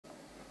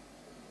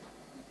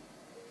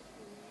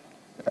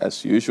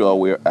As usual,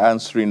 we're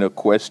answering a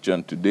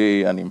question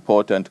today, an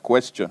important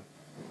question.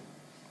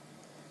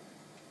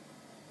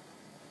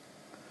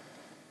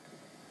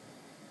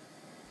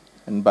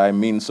 And by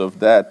means of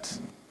that,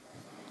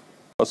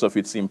 because of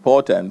its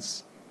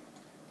importance,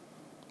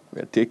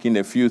 we're taking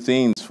a few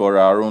things for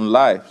our own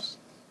lives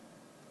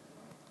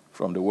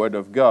from the Word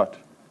of God.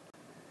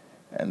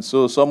 And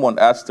so someone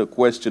asked a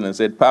question and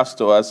said,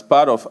 Pastor, as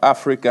part of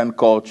African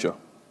culture,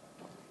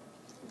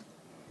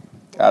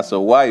 as a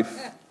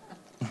wife,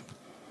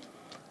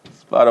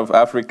 as part of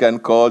African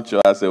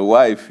culture, as a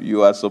wife,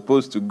 you are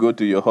supposed to go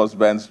to your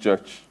husband's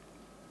church.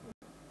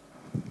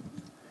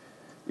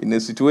 In a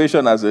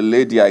situation as a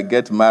lady, I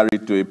get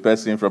married to a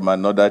person from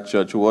another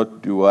church.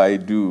 What do I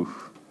do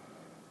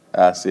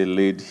as a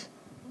lady?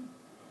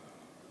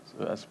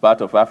 So as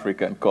part of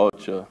African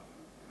culture,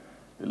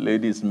 the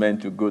lady is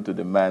meant to go to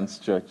the man's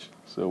church.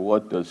 So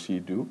what does she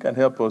do? Who can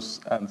help us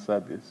answer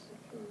this?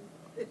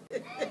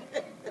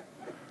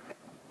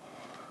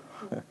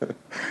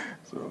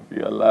 So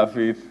you're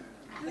laughing.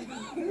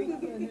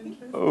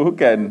 Oh, who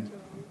can?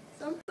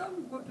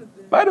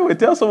 By the way,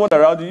 tell someone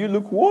around you, you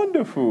look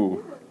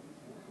wonderful.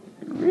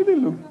 You really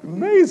look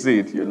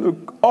amazing. You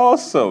look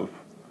awesome.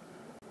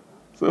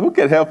 So who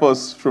can help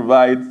us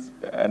provide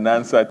an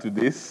answer to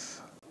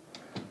this?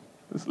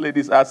 This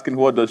lady's asking,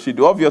 what does she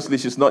do? Obviously,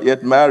 she's not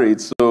yet married,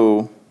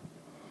 so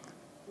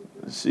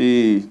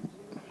she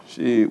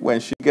when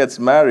she gets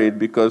married,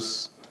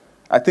 because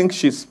I think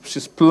she's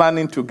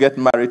planning to get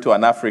married to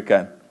an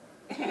African.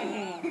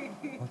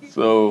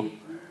 So,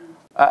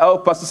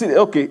 Pastor City,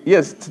 okay,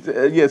 yes,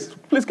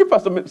 please give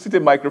Pastor City a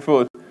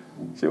microphone.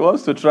 She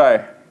wants to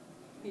try.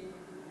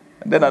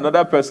 And then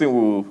another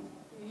person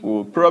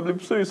will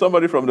probably see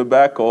somebody from the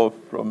back or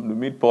from the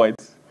midpoint.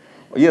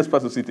 Yes,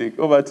 Pastor City,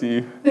 over to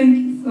you. Thank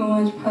you so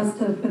much,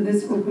 Pastor, for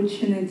this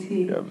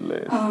opportunity. God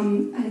bless.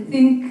 I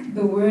think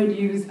the word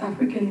used,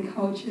 African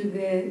culture,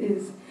 there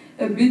is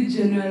a bit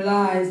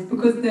generalized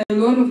because there are a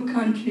lot of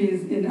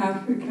countries in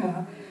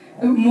Africa,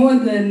 more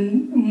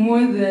than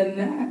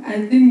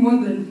I think more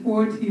than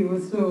 40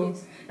 or so.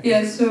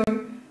 Yeah, so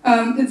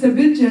it's a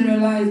bit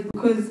generalized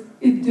because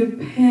it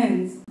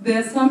depends. There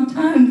are some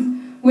times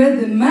where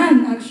the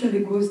man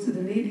actually goes to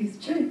the ladies'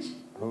 church.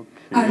 Okay.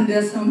 And there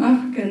are some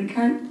African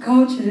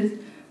cultures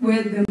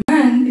where the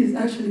man is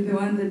actually the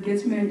one that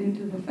gets married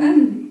into the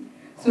family.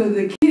 So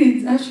the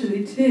kids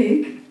actually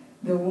take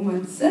the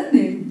woman's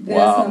surname. There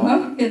are some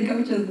African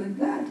cultures like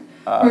that.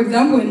 For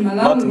example, in Malawi.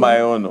 Not my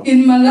own.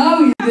 In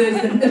Malawi,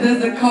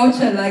 there's a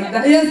culture like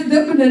that. Yes,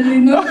 definitely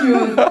not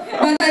yours.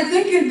 But I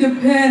think it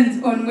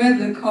depends on where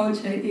the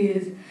culture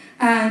is.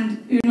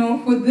 And, you know,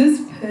 for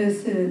this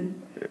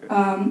person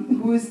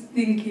who's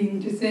thinking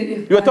to say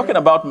if... You were talking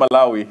about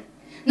Malawi.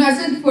 No, I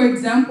said, for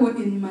example,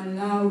 in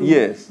Malawi,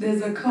 yes,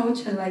 there's a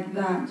culture like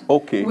that.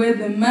 Okay. Where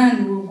the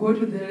man will go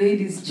to the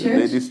ladies' church. The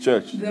ladies'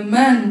 church. The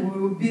man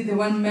will be the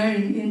one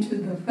marrying into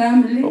the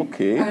family.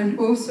 Okay. And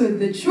also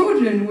the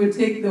children will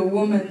take the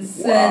woman's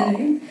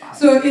surname.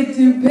 So it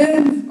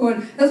depends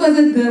on... That's why I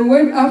said the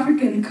word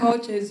African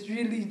culture is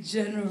really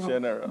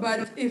general.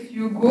 But if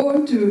you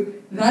go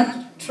to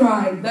that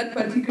tribe, that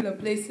particular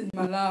place in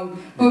Malawi,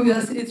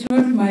 obviously it's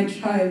not my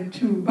tribe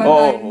too, but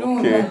I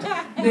know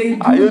that they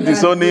do. Are you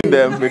disowning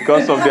them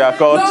because of their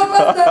culture? No,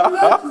 but I'm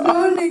not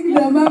disowning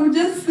them. I'm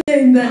just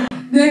saying that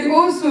they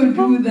also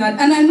do that.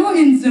 And I know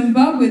in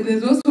Zimbabwe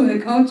there's also a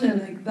culture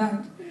like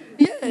that.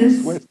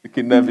 Yes. Where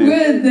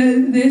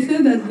they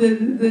say that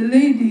the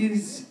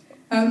ladies,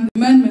 the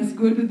man must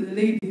go to the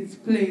ladies'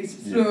 place.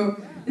 Yeah. So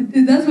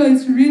that's why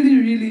it's really,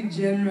 really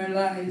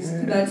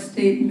generalized, that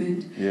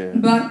statement. Yeah.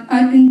 But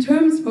in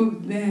terms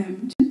of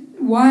them,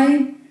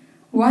 why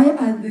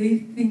are they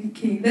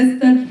thinking? Let's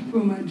start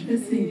from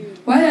addressing.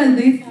 Why are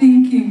they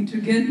thinking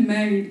to get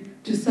married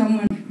to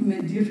someone from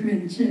a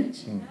different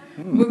church?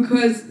 Mm-hmm.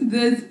 Because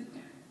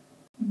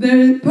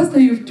Pastor,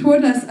 you've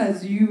taught us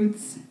as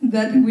youths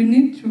that we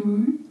need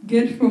to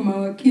get from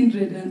our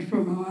kindred and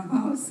from our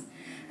house.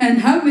 And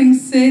having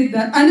said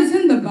that, and it's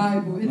in the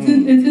Bible, it's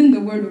in the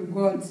Word of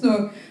God.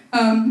 So,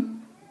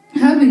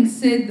 having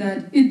said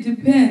that, it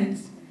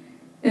depends.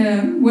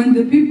 When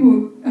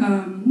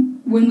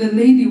the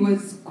lady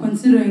was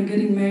considering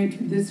getting married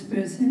to this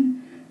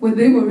person, were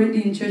they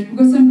already in church?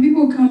 Because some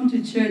people come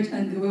to church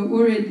and they were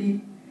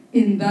already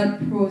in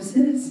that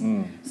process.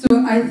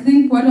 So I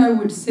think what I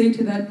would say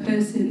to that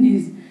person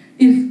is,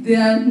 if they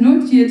are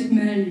not yet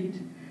married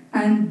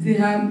and they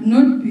have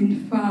not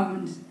been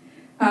found,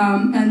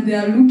 and they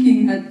are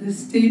looking at the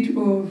state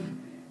of,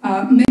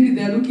 maybe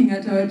they are looking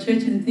at our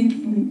church and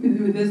thinking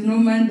there's no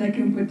man that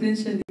can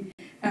potentially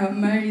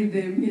marry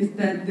them, is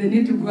that they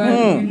need to go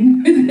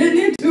and win. They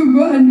need to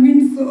go and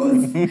win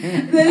souls. they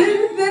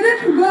need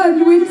to go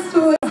and win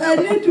souls. I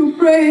need to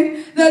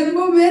pray that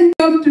more men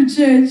come to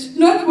church,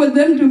 not for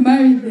them to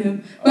marry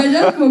them, but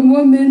just for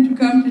more men to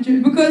come to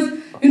church. Because,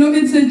 you know,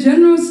 it's a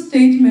general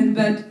statement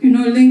that, you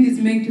know, ladies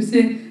make to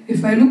say,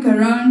 if I look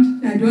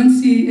around, I don't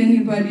see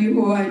anybody,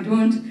 or I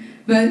don't.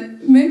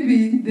 But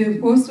maybe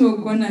they've also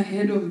gone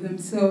ahead of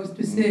themselves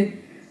to say,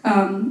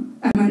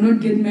 I might not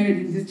get married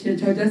in this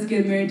church. I'll just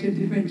get married to a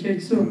different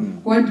church. So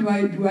what do?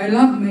 I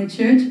love my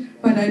church,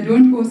 but I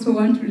don't also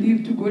want to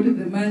leave to go to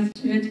the man's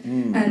church.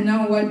 And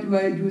now what do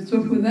I do?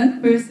 So for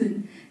that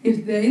person,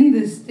 if they're in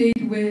the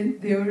state where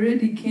they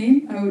already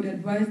came, I would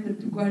advise them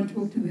to go and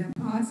talk to their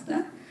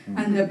pastor,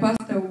 and their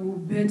pastor will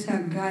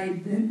better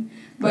guide them.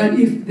 But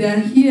if they're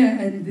here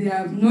and they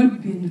have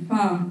not been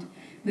found,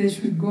 they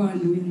should go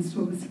and win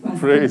souls.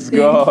 Praise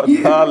God.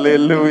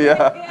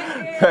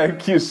 Hallelujah.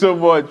 Thank you so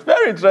much.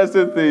 Very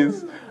interesting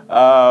things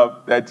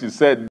that you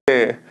said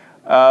there.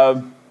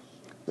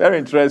 Very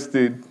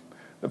interesting.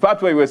 The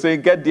part where you were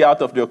saying, get thee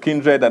out of your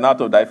kindred and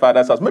out of thy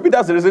father's house. Maybe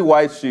that's the reason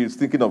why she's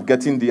thinking of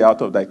getting thee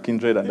out of thy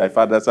kindred and thy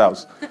father's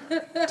house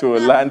to a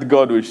land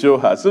God will show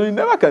her. So you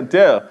never can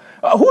tell.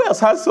 Who else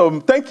has some?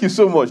 Thank you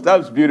so much. That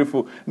was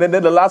beautiful. And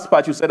then the last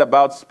part you said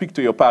about speak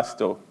to your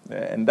pastor.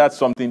 And that's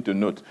something to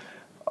note.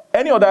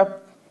 Any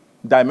other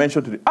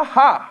dimension to it?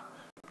 Aha!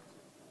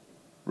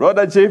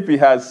 Brother JP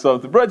has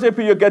something. Brother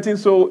JP, you're getting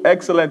so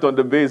excellent on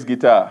the bass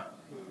guitar.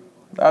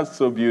 That's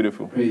so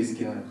beautiful. Praise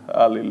God.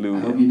 Hallelujah.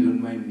 I hope you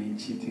don't mind me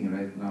cheating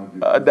right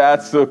now.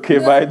 That's okay,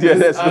 my dear.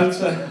 Yeah.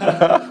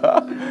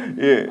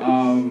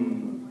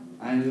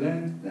 I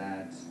learned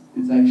that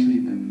it's actually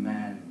the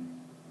man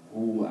who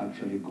will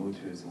actually go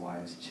to his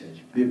wife's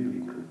church,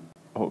 biblically.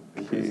 Okay.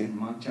 Because in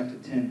Mark chapter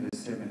 10,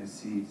 verse 7,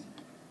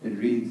 it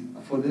reads,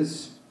 for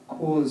this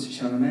cause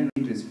shall a man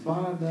leave his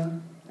father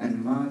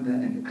and mother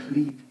and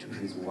cleave to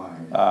his wife.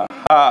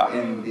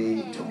 And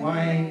the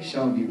twine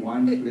shall be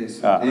one flesh.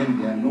 So then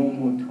there are no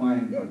more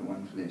twine but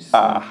one flesh.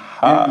 So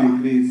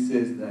biblically it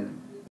says that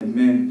the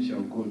man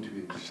shall go to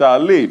it. Shall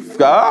live.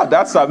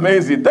 That's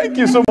amazing. Thank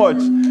you so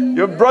much.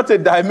 You brought a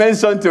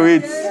dimension to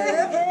it.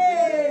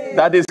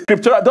 That is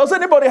scriptural. Does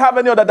anybody have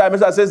any other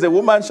dimension that says the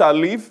woman shall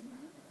live?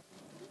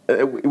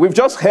 We've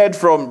just heard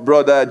from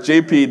Brother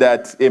JP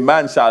that a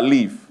man shall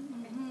live.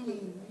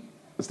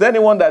 Is there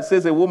anyone that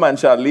says a woman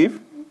shall live?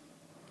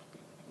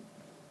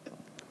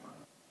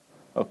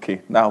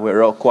 Okay, now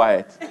we're all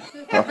quiet.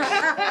 Okay,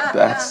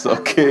 that's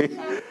okay.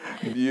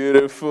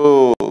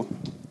 Beautiful.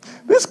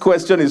 This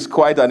question is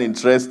quite an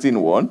interesting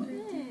one.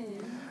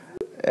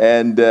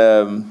 And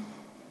the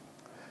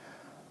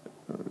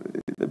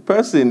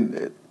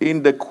person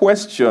in the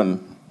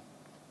question,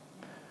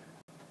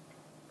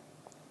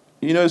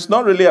 you know, it's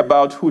not really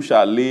about who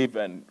shall live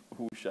and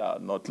who shall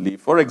not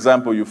live. For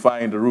example, you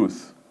find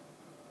Ruth.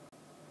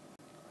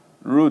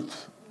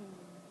 Ruth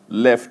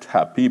left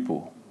her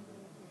people.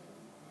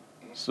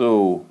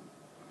 So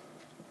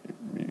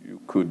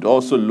you could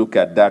also look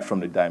at that from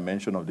the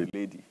dimension of the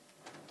lady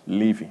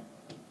leaving.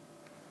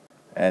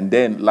 And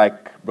then,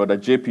 like Brother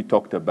JP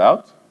talked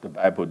about, the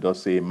Bible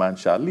does say a man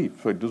shall leave.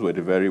 So those were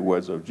the very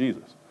words of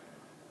Jesus.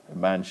 A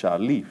man shall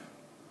leave.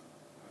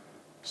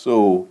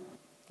 So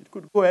it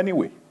could go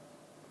anyway.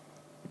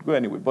 It could go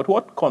anyway. But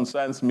what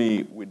concerns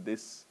me with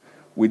this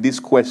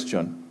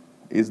question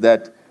is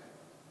that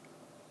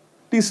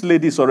this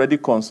lady is already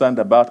concerned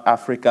about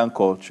African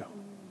culture.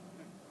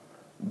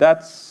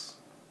 That's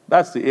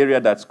the area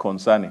that's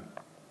concerning.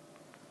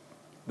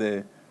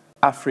 The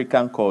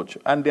African culture.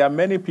 And there are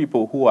many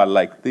people who are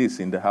like this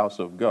in the house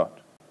of God.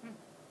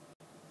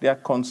 They are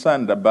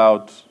concerned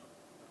about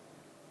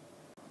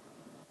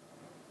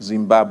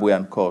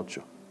Zimbabwean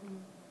culture,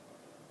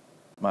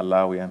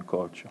 Malawian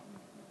culture,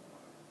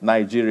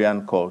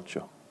 Nigerian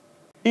culture,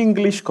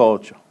 English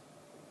culture,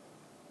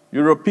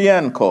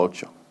 European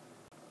culture,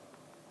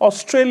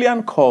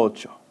 Australian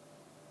culture.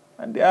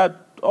 And there are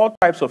all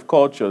types of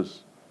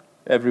cultures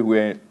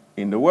everywhere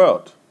in the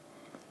world.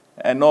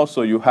 And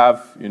also you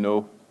have, you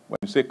know, when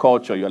you say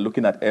culture, you're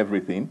looking at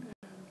everything.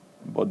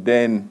 But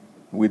then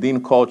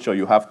within culture,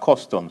 you have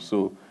customs.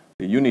 So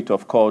the unit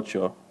of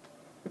culture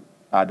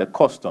are the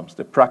customs,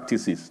 the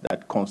practices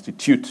that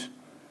constitute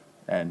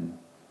and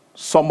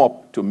sum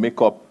up to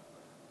make up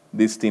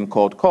this thing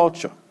called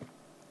culture.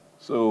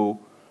 So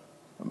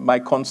my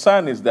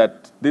concern is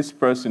that this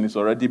person is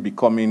already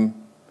becoming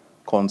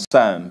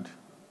concerned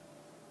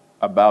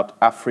about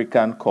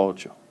African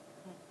culture,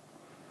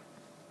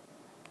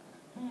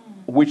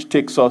 which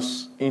takes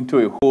us into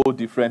a whole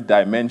different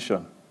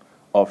dimension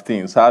of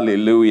things.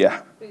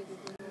 Hallelujah.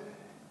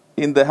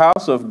 In the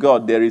house of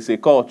God, there is a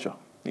culture.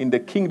 In the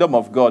kingdom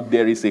of God,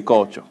 there is a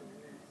culture.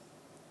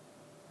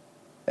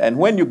 And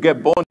when you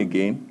get born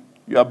again,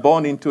 you are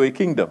born into a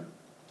kingdom.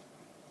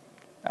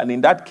 And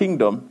in that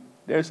kingdom,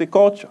 there is a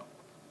culture.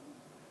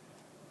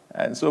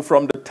 And so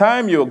from the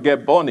time you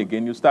get born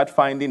again, you start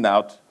finding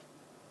out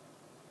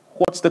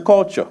what's the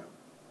culture.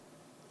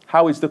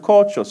 How is the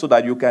culture so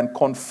that you can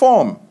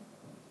conform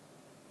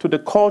to the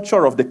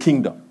culture of the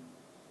kingdom.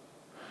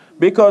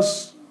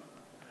 Because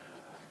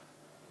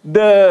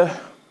the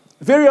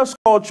various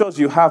cultures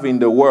you have in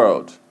the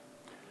world,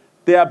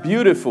 they are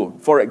beautiful.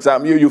 For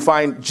example, you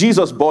find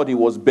Jesus' body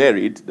was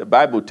buried. The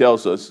Bible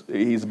tells us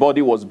his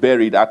body was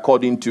buried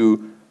according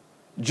to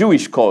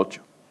Jewish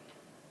culture.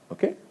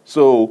 Okay?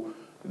 So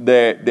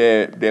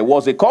there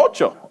was a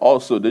culture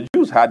also. The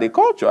Jews had a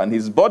culture, and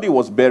his body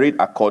was buried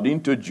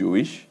according to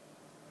Jewish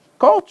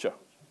culture.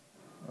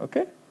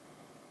 Okay?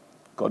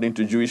 According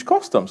to Jewish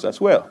customs as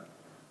well.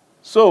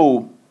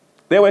 So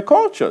there were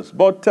cultures,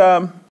 but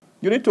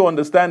you need to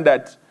understand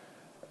that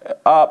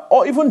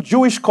or even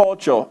Jewish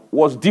culture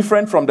was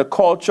different from the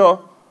culture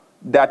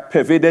that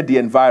pervaded the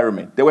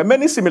environment. There were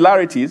many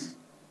similarities,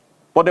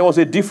 but there was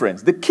a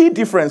difference. The key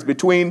difference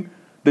between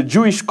the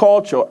Jewish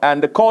culture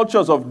and the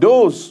cultures of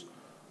those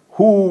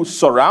who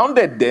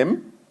surrounded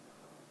them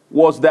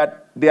was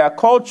that their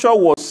culture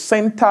was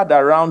centered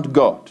around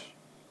God,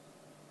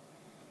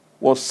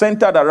 was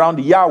centered around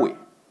Yahweh.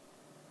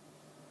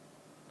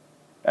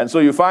 And so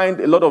you find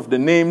a lot of the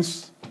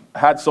names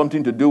had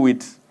something to do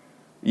with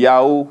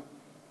Yahweh.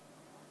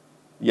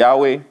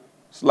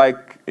 It's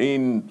like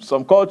in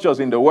some cultures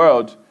in the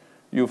world,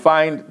 you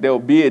find there will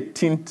be a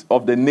tint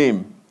of the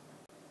name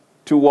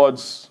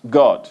towards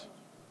God.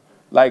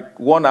 Like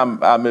one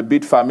I'm a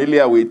bit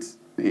familiar with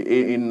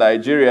in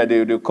Nigeria,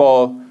 they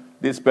call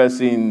this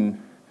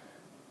person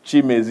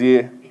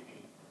Chimezie,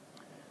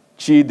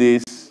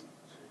 Chides,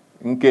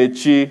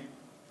 Nkechi,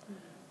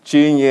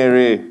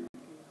 Chinyere,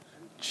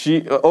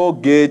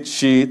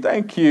 Ogechi.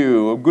 Thank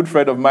you. A good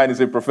friend of mine is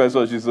a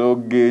professor. She's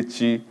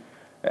Ogechi,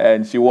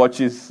 and she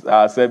watches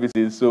our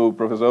services. So,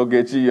 Professor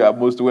Ogechi, you are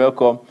most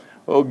welcome.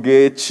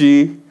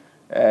 Ogechi,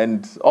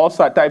 and all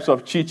types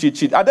of Chi.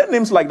 Are there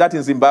names like that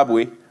in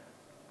Zimbabwe?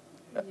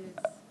 Yes.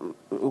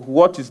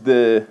 What is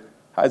the,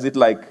 how is it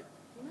like?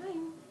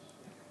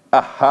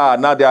 Aha,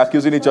 now they're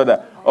accusing each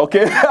other.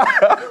 Okay.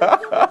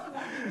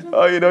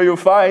 Oh, you know, you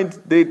find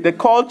the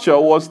culture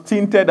was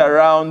tinted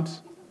around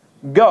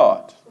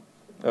God.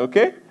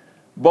 Okay?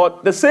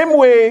 But the same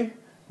way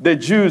the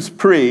Jews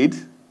prayed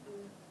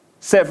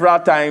several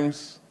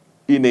times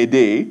in a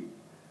day,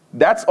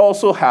 that's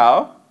also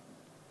how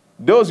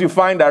those you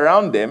find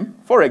around them,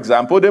 for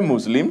example, the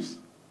Muslims,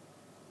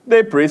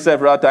 they pray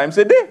several times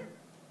a day.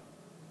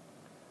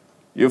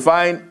 You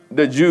find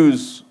the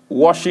Jews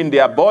washing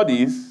their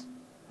bodies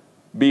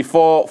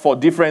before for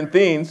different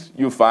things.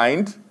 You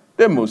find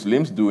the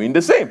Muslims doing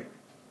the same.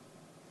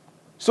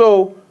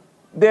 So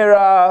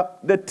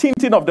the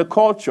tinting of the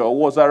culture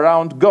was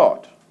around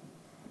God.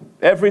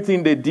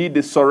 Everything they did,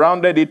 they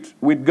surrounded it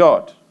with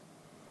God.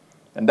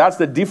 And that's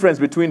the difference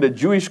between the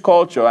Jewish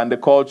culture and the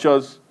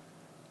cultures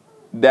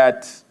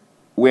that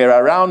were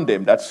around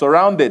them, that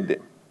surrounded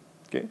them.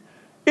 Okay?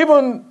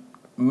 Even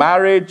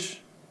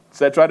marriage,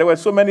 etc. There were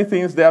so many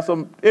things. There are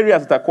some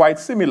areas that are quite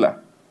similar.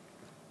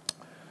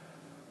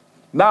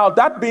 Now,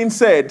 that being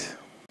said,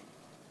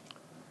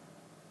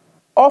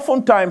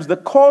 oftentimes the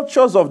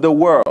cultures of the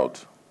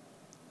world,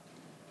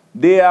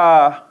 they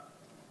are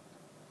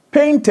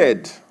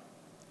painted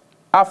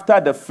after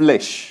the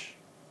flesh,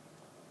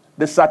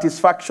 the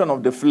satisfaction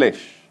of the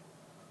flesh,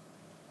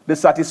 the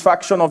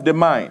satisfaction of the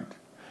mind.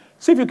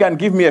 See if you can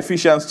give me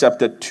Ephesians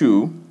chapter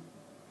 2.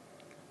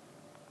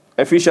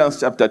 Ephesians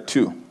chapter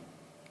 2.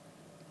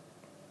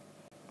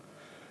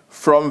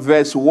 From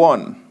verse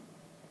 1.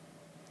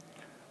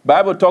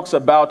 Bible talks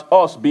about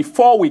us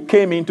before we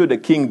came into the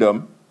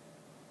kingdom,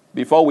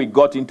 before we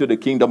got into the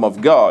kingdom of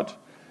God. It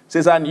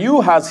says, and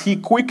you has he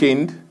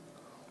quickened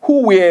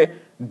who were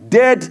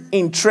dead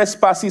in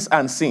trespasses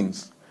and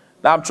sins.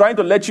 Now I'm trying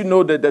to let you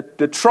know that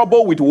the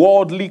trouble with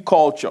worldly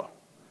culture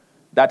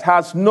that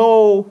has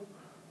no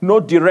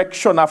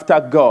direction after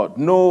God,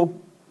 no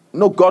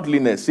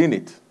godliness in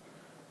it.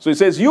 So it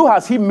says, you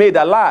has he made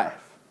alive.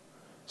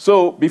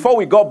 So before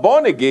we got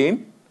born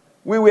again,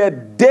 we were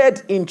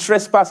dead in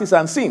trespasses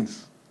and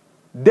sins,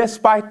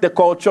 despite the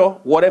culture,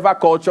 whatever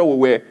culture we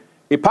were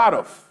a part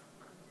of.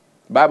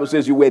 The Bible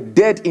says you were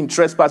dead in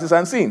trespasses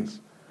and sins.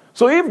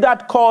 So if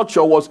that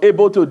culture was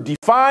able to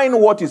define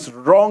what is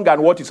wrong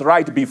and what is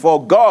right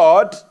before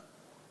God,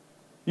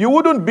 you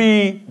wouldn't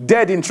be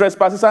dead in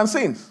trespasses and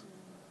sins.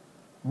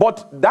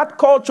 But that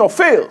culture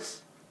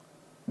fails.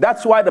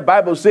 That's why the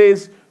Bible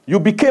says you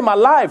became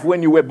alive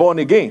when you were born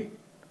again,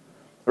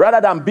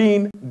 rather than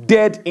being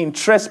dead in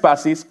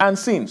trespasses and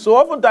sins. So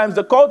oftentimes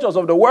the cultures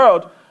of the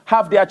world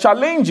have their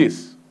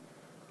challenges.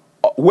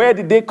 Where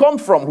did they come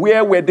from?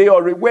 Where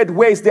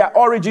is their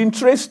origin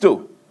traced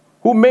to?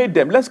 Who made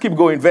them? Let's keep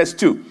going. Verse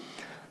 2. It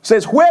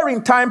says, where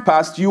in time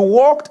past you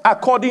walked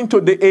according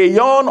to the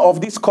aeon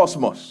of this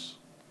cosmos.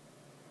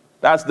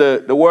 That's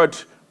the word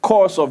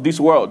course of this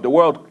world. The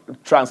word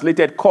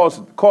translated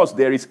course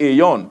there is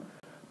aeon.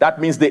 That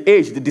means the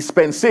age, the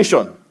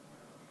dispensation,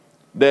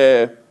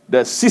 the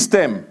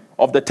system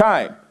of the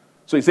time.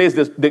 So it says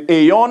the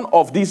aeon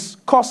of this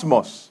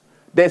cosmos.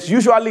 There's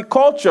usually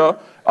culture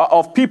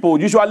of people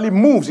usually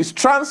moves. It's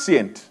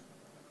transient.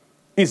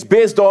 It's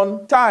based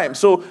on time.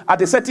 So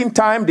at a certain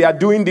time, they are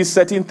doing this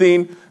certain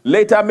thing.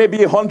 Later, maybe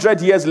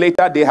 100 years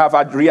later, they have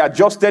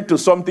readjusted to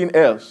something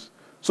else.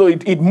 So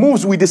it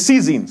moves with the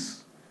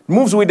seasons,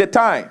 moves with the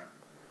time.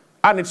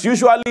 And it's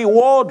usually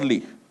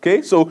worldly.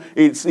 Okay, so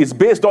it's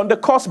based on the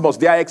cosmos.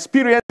 There are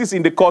experiences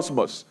in the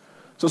cosmos.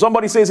 So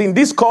somebody says, in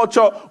this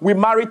culture, we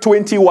marry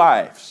 20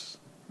 wives.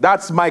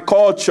 That's my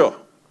culture.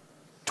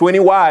 20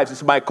 wives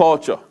is my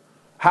culture.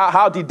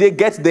 How did they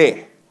get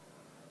there?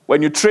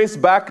 When you trace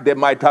back, there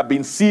might have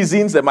been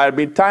seasons, there might have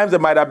been times, there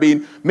might have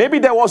been, maybe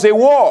there was a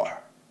war.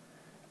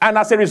 And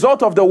as a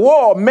result of the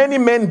war, many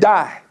men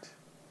died.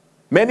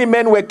 Many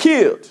men were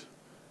killed.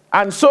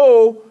 And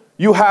so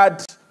you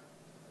had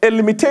a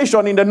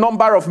limitation in the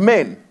number of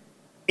men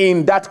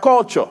in that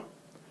culture.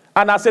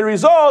 And as a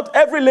result,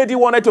 every lady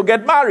wanted to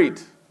get married.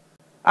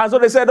 And so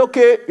they said,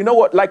 okay, you know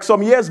what, like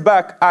some years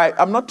back,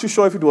 I'm not too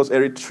sure if it was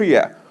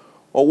Eritrea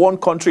or one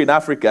country in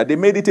Africa, they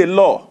made it a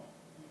law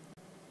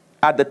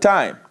at the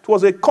time. It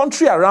was a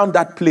country around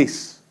that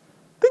place.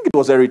 I think it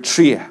was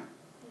Eritrea.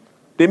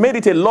 They made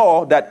it a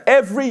law that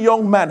every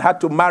young man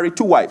had to marry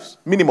 2 wives,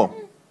 minimum.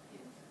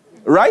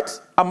 Right?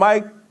 Am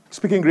I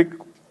speaking Greek?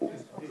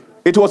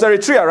 It was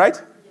Eritrea,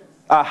 right?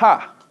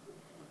 Aha.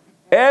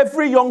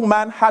 Every young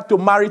man had to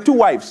marry 2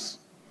 wives.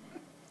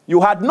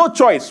 You had no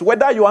choice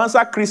whether you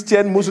answer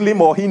Christian,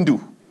 Muslim, or Hindu.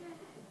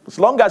 As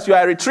long as you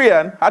are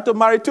Eritrean, had to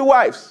marry 2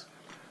 wives.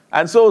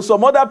 And so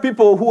some other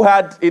people who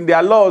had in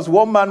their laws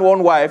 1 man,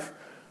 1 wife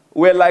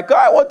were like, oh,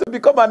 I want to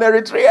become an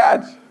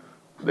Eritrean.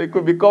 They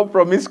could become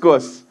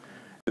promiscuous.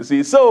 You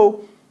see,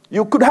 so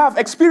you could have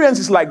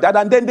experiences like that,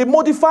 and then they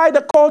modify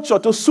the culture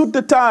to suit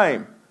the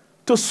time,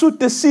 to suit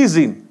the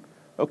season.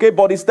 Okay,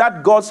 but is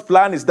that God's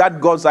plan? Is that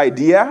God's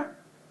idea?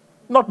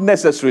 Not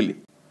necessarily.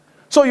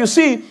 So you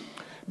see,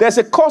 there's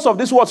a course of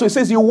this world. So it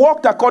says, you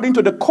walked according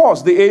to the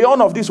course, the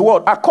aeon of this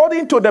world.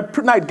 According to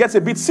the, now it gets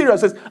a bit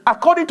serious. It says,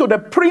 according to the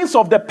prince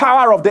of the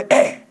power of the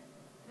air.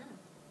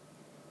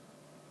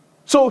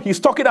 So he's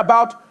talking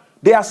about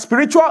there are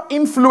spiritual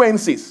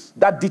influences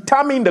that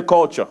determine the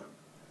culture.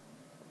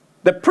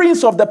 The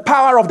prince of the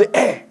power of the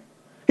air.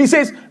 He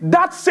says,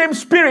 that same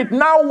spirit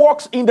now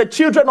works in the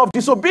children of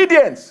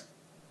disobedience.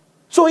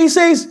 So he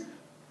says,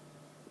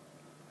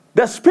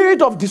 the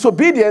spirit of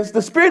disobedience,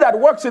 the spirit that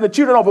works in the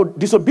children of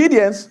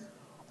disobedience,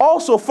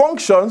 also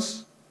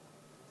functions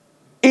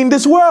in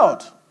this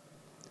world,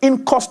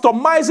 in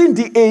customizing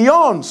the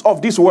aeons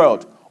of this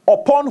world,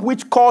 upon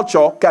which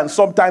culture can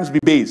sometimes be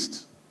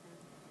based.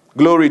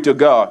 Glory to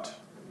God.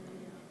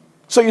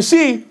 So you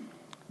see,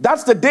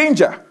 that's the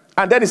danger.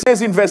 And then it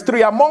says in verse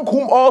 3, among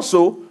whom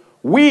also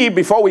we,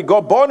 before we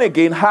got born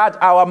again, had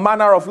our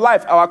manner of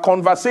life, our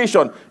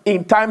conversation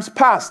in times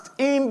past,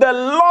 in the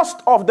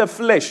lust of the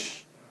flesh,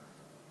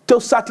 to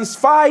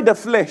satisfy the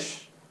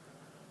flesh.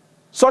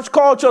 Such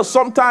cultures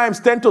sometimes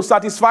tend to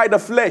satisfy the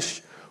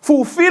flesh,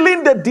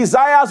 fulfilling the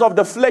desires of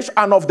the flesh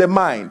and of the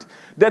mind.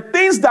 The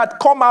things that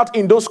come out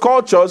in those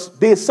cultures,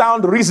 they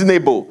sound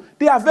reasonable.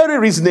 They are very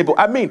reasonable.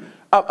 I mean,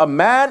 a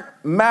man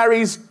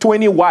marries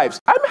 20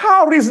 wives. I mean,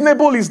 how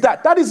reasonable is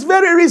that? That is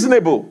very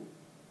reasonable.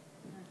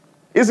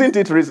 Isn't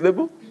it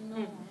reasonable?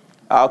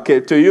 No. Okay,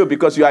 to you,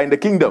 because you are in the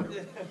kingdom.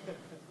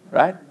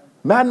 Right?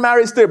 Man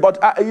marries 3, but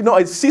you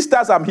know,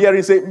 sisters I'm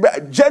hearing say,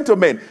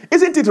 gentlemen,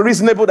 isn't it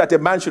reasonable that a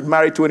man should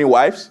marry 20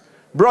 wives?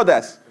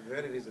 Brothers.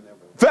 Very reasonable.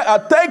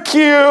 Thank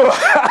you.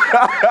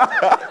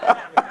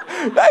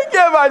 Thank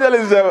you,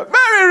 evangelist.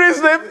 Very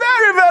reasonable.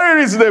 Very, very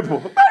reasonable.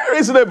 Very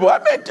reasonable. I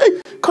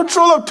mean,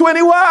 control of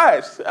 20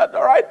 wives.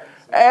 All right?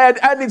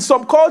 And in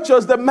some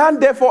cultures, the man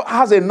therefore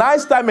has a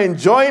nice time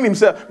enjoying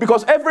himself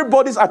because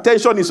everybody's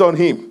attention is on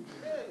him.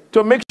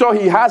 To make sure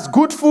he has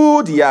good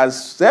food, he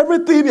has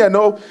everything, you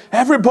know.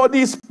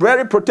 Everybody's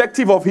very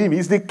protective of him.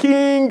 He's the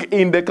king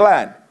in the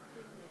clan.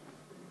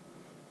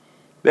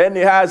 Then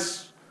he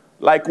has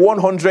like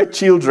 100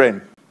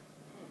 children.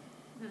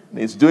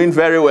 He's doing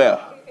very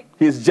well.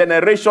 His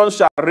generation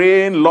shall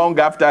reign long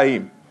after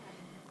him.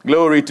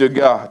 Glory to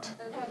God.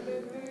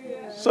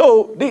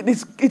 So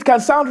it can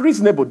sound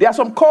reasonable. There are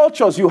some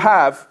cultures you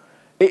have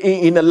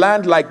in a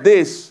land like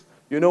this,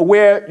 you know,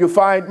 where you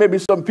find maybe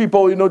some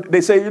people, you know,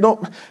 they say, you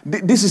know,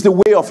 this is the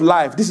way of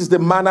life. This is the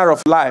manner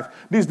of life.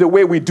 This is the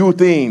way we do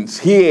things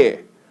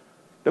here.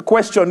 The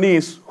question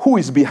is, who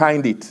is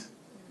behind it?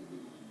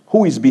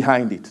 Who is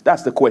behind it?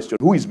 That's the question.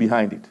 Who is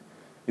behind it?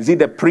 Is it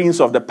the prince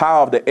of the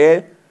power of the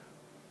air?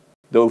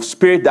 The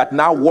spirit that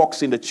now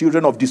walks in the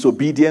children of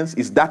disobedience?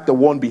 Is that the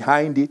one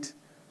behind it?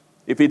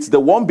 If it's the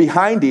one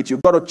behind it,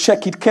 you've got to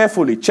check it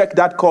carefully. Check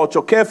that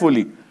culture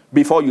carefully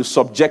before you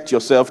subject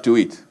yourself to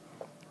it.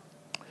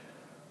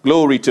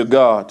 Glory to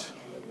God.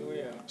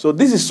 Hallelujah. So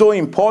this is so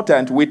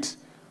important with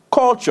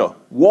culture,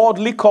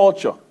 worldly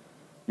culture.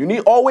 You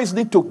always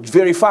need to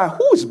verify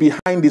who is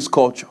behind this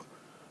culture.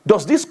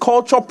 Does this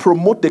culture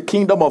promote the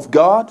kingdom of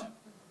God?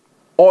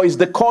 Or is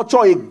the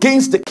culture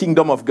against the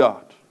kingdom of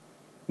God?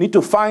 Need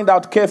to find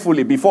out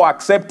carefully before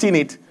accepting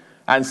it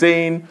and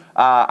saying,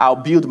 I'll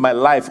build my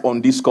life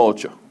on this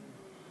culture.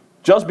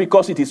 Just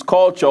because it is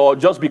culture or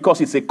just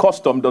because it's a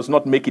custom does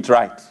not make it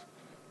right.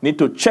 Need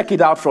to check it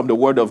out from the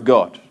word of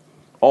God.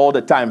 All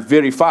the time,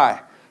 verify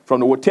from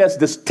the word. Test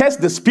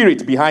the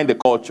spirit behind the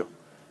culture.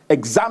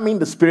 Examine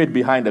the spirit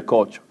behind the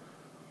culture.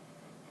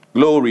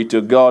 Glory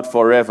to God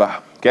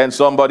forever. Can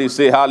somebody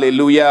say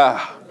hallelujah?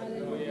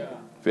 Hallelujah.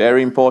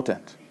 Very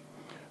important.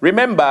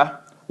 Remember,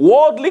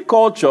 worldly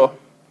culture,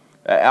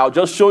 I'll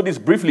just show this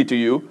briefly to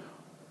you,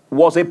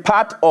 was a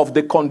part of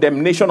the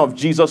condemnation of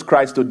Jesus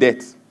Christ to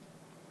death.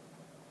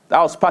 That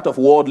was part of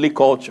worldly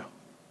culture.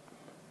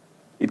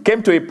 It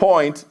came to a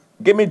point,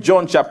 give me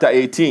John chapter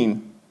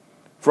 18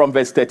 from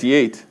verse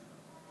 38.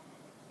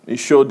 He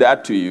showed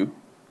that to you.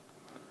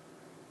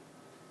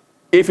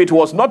 If it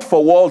was not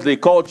for worldly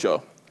culture,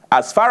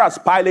 as far as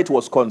Pilate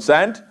was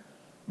concerned,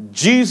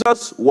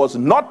 Jesus was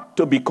not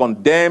to be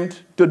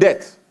condemned to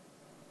death.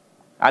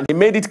 And he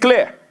made it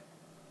clear.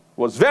 It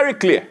was very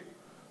clear.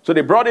 So they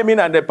brought him in,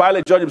 and the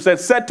Pilate judge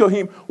said to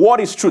him, what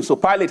is truth? So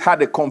Pilate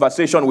had a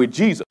conversation with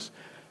Jesus,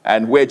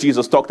 and where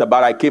Jesus talked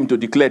about, I came to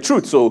declare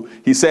truth. So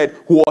he said,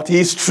 what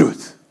is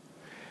truth?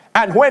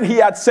 And when he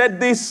had said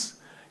this,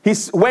 he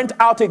went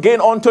out again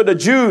unto the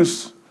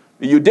Jews,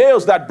 the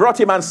Judeans that brought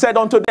him, and said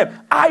unto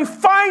them, I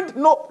find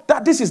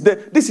that this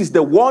is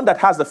the one that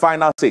has the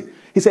final say.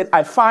 He said,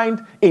 I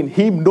find in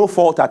him no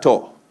fault at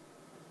all.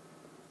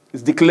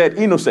 It's declared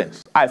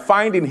innocence. I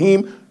find in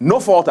him no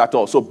fault at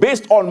all. So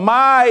based on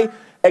my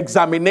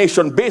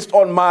examination, based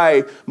on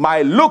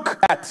my look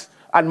at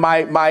and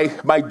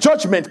my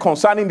judgment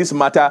concerning this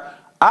matter,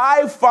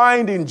 I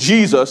find in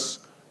Jesus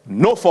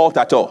no fault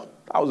at all.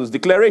 That was his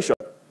declaration.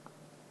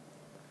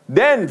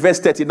 Then verse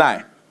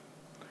 39.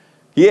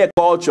 Here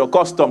culture,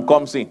 custom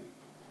comes in.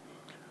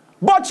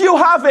 But you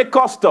have a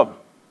custom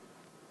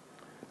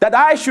that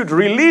I should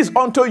release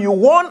unto you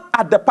one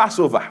at the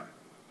Passover.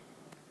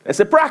 There's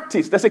a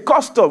practice, there's a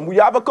custom. We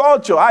have a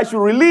culture. I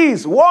should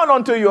release one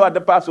unto you at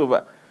the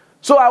Passover.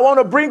 So I want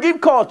to bring in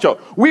culture.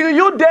 Will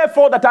you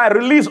therefore that I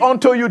release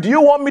unto you, do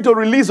you want me to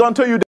release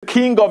unto you the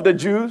King of the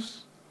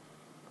Jews?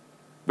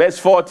 Verse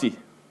 40.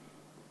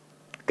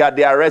 Got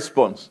their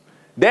response.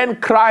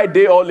 Then cried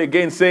they all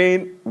again,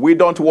 saying, we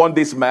don't want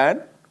this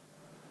man.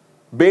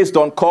 Based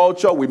on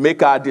culture, we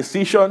make our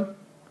decision.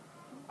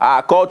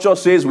 Our culture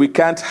says we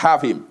can't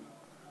have him.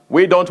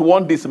 We don't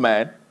want this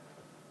man.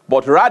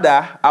 But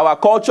rather, our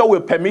culture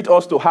will permit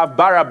us to have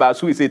Barabbas,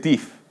 who is a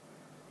thief.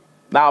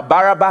 Now,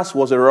 Barabbas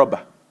was a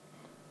robber.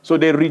 So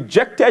they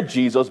rejected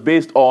Jesus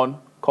based on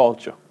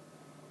culture.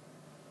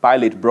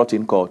 Pilate brought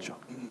in culture.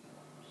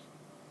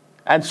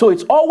 And so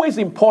it's always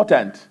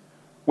important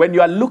when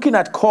you are looking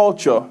at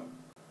culture,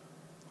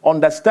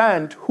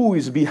 understand who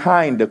is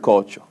behind the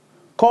culture.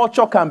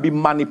 Culture can be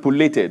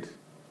manipulated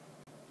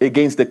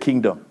against the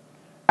kingdom.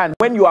 And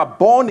when you are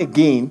born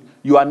again,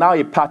 you are now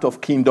a part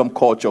of kingdom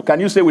culture. Can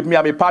you say with me,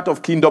 I'm a part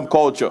of kingdom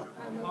culture?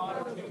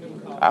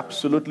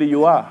 Absolutely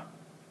you are.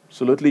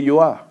 Absolutely you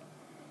are.